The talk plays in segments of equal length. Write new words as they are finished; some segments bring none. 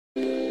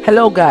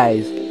Hello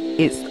guys,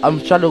 it's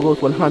Shadow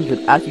Ghost 100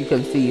 as you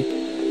can see,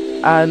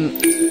 and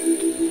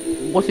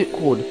what's it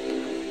called?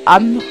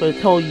 I'm not going to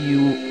tell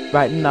you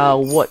right now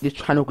what this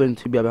channel is going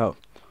to be about.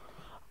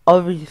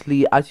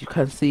 Obviously, as you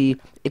can see,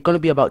 it's going to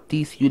be about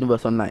DC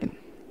Universe Online.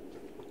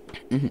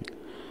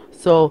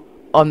 So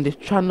on this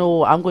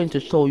channel, I'm going to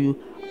show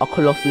you a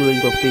colossal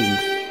range of things.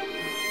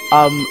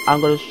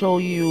 I'm going to show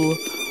you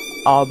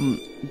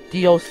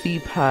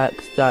DLC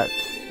packs that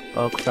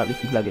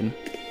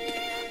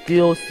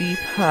DLC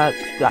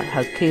packs that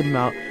has came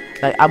out,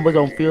 like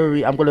Amazon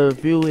Theory. I'm gonna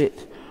review it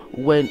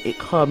when it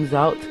comes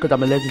out because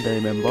I'm a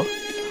legendary member.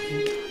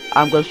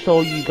 I'm gonna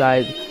show you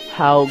guys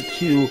how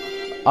to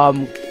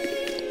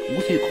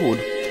what's it called?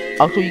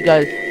 I'll show you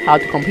guys how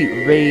to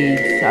complete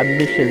raids and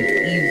missions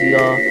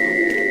easier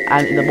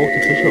and in the most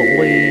efficient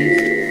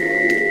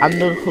ways. I'm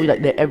not gonna show you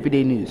like the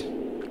everyday news.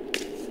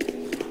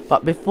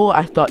 But before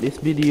I start this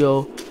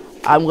video,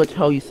 I'm gonna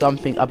tell you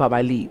something about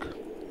my league.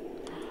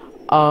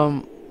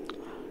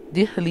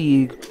 This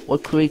league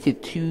was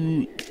created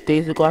 2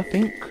 days ago, I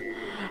think.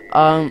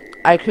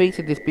 I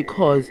created this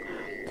because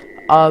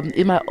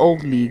in my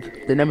old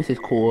league, the Nemesis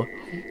Core,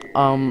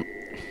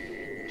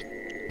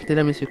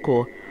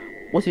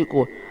 what's it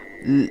called?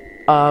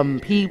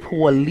 People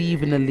were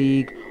leaving the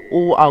league.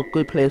 All our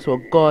good players were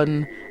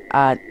gone,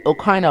 and it was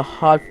kind of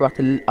hard for us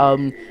to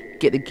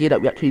get the gear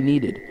that we actually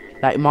needed,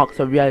 like Marks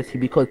of Reality,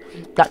 because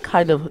that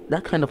kind of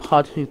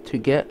hard to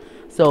get.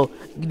 So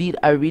you need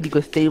a really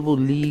good stable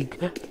league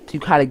to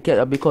kind of get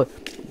up, because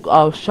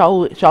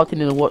shouting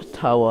in the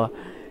watchtower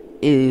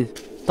is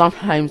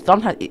sometimes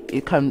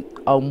it can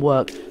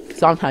work,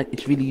 sometimes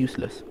it's really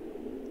useless.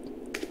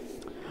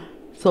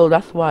 So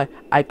that's why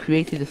I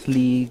created this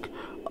league,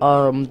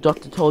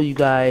 just to tell you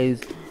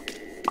guys,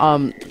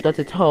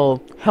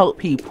 help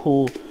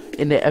people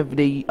in their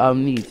everyday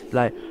needs,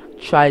 like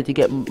try to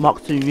get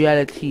Marks of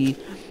Reality.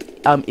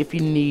 If you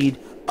need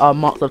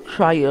Marks of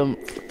Triumph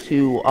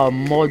to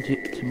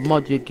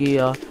mod your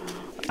gear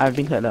and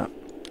things like that,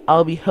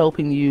 I'll be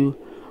helping you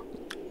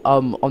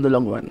on the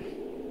long run.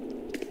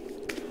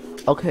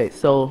 Okay,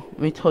 so let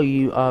me tell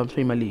you, show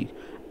you my league.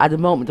 At the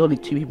moment, there's only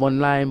 2 people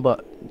online,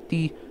 but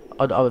these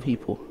are the other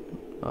people.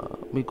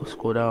 We go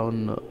scroll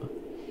down.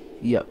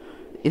 Yeah,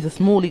 it's a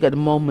small league at the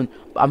moment,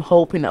 but I'm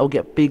hoping that will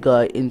get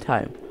bigger in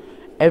time.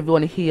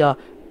 Everyone here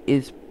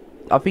is,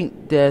 I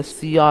think they're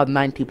CR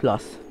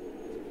 90+.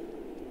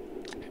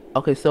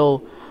 Okay,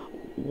 so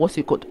what's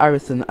it called?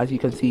 Arison, as you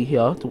can see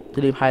here,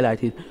 the name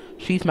highlighted.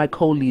 She's my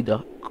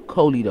co-leader.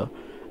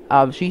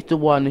 She's the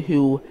one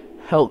who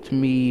helped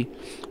me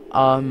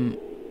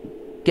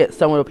get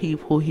some of the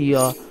people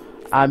here,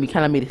 and we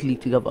kind of made this league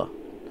together.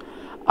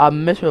 Our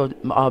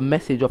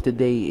message of the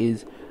day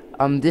is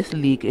this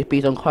league is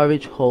based on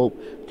courage,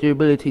 hope,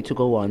 durability to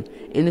go on.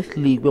 In this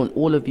league, we want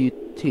all of you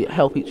to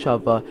help each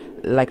other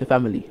like a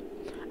family,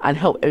 and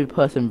help every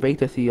person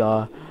rate a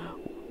CR.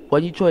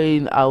 When you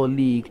join our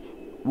league,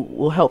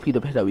 we'll help you the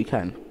best that we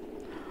can.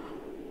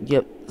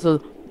 Yep.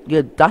 So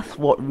yeah, that's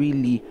what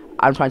really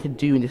I'm trying to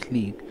do in this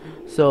league.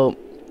 So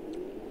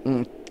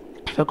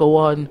if I go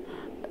on,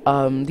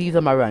 these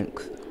are my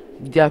ranks.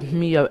 You have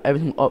me, have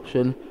everything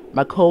option.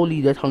 My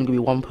co-leader is only gonna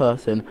be 1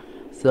 person,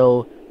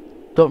 so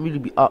don't really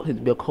be asking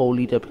to be a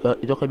co-leader because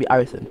it's not gonna be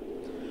Arison.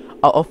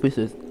 Our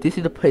officers, this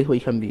is the place where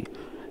you can be.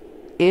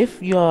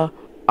 If you're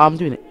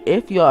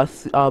if you're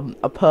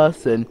a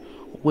person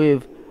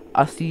with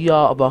a CR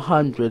of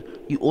 100,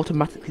 you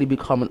automatically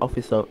become an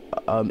officer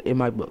in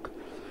my book.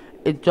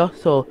 It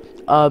just so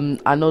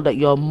I know that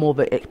you're more of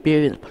an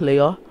experienced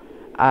player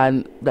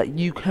and that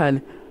you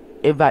can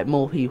invite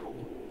more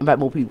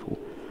people.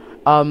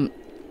 I'm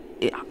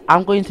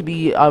going to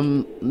be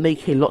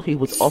making lots of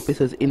people's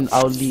officers in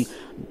our league,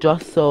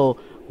 just so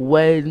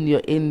when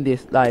you're in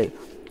this, like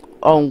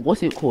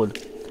what's it called?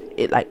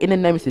 Like in the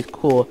Nemesis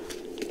Core,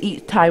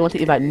 each time you want to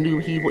invite new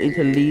people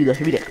into league, that's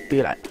really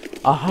experience, like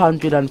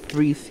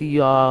 103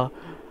 CR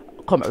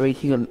combat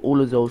rating and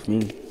all of those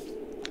things.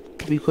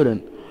 We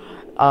couldn't.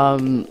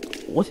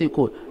 What's it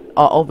called?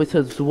 Our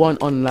officers want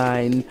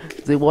online.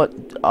 They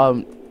want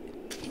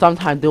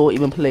sometimes they won't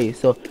even play.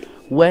 So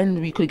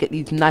when we could get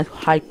these nice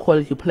high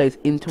quality players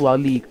into our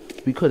league,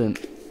 we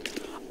couldn't.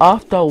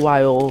 After a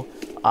while,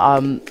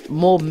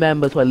 more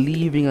members were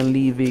leaving.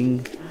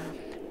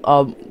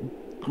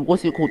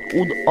 What's it called?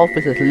 All the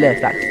officers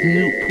left, like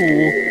Snoop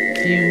Pool,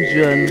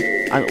 Fusion,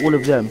 and all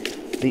of them.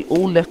 They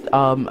all left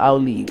our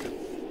league.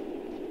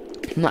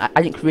 No,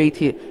 I didn't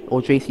create it,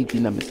 or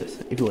JCG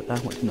Nemesis, if you want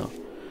to know.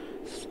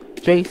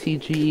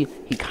 JCG,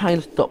 he kind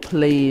of stopped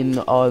playing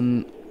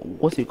on,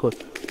 what's it called?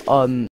 On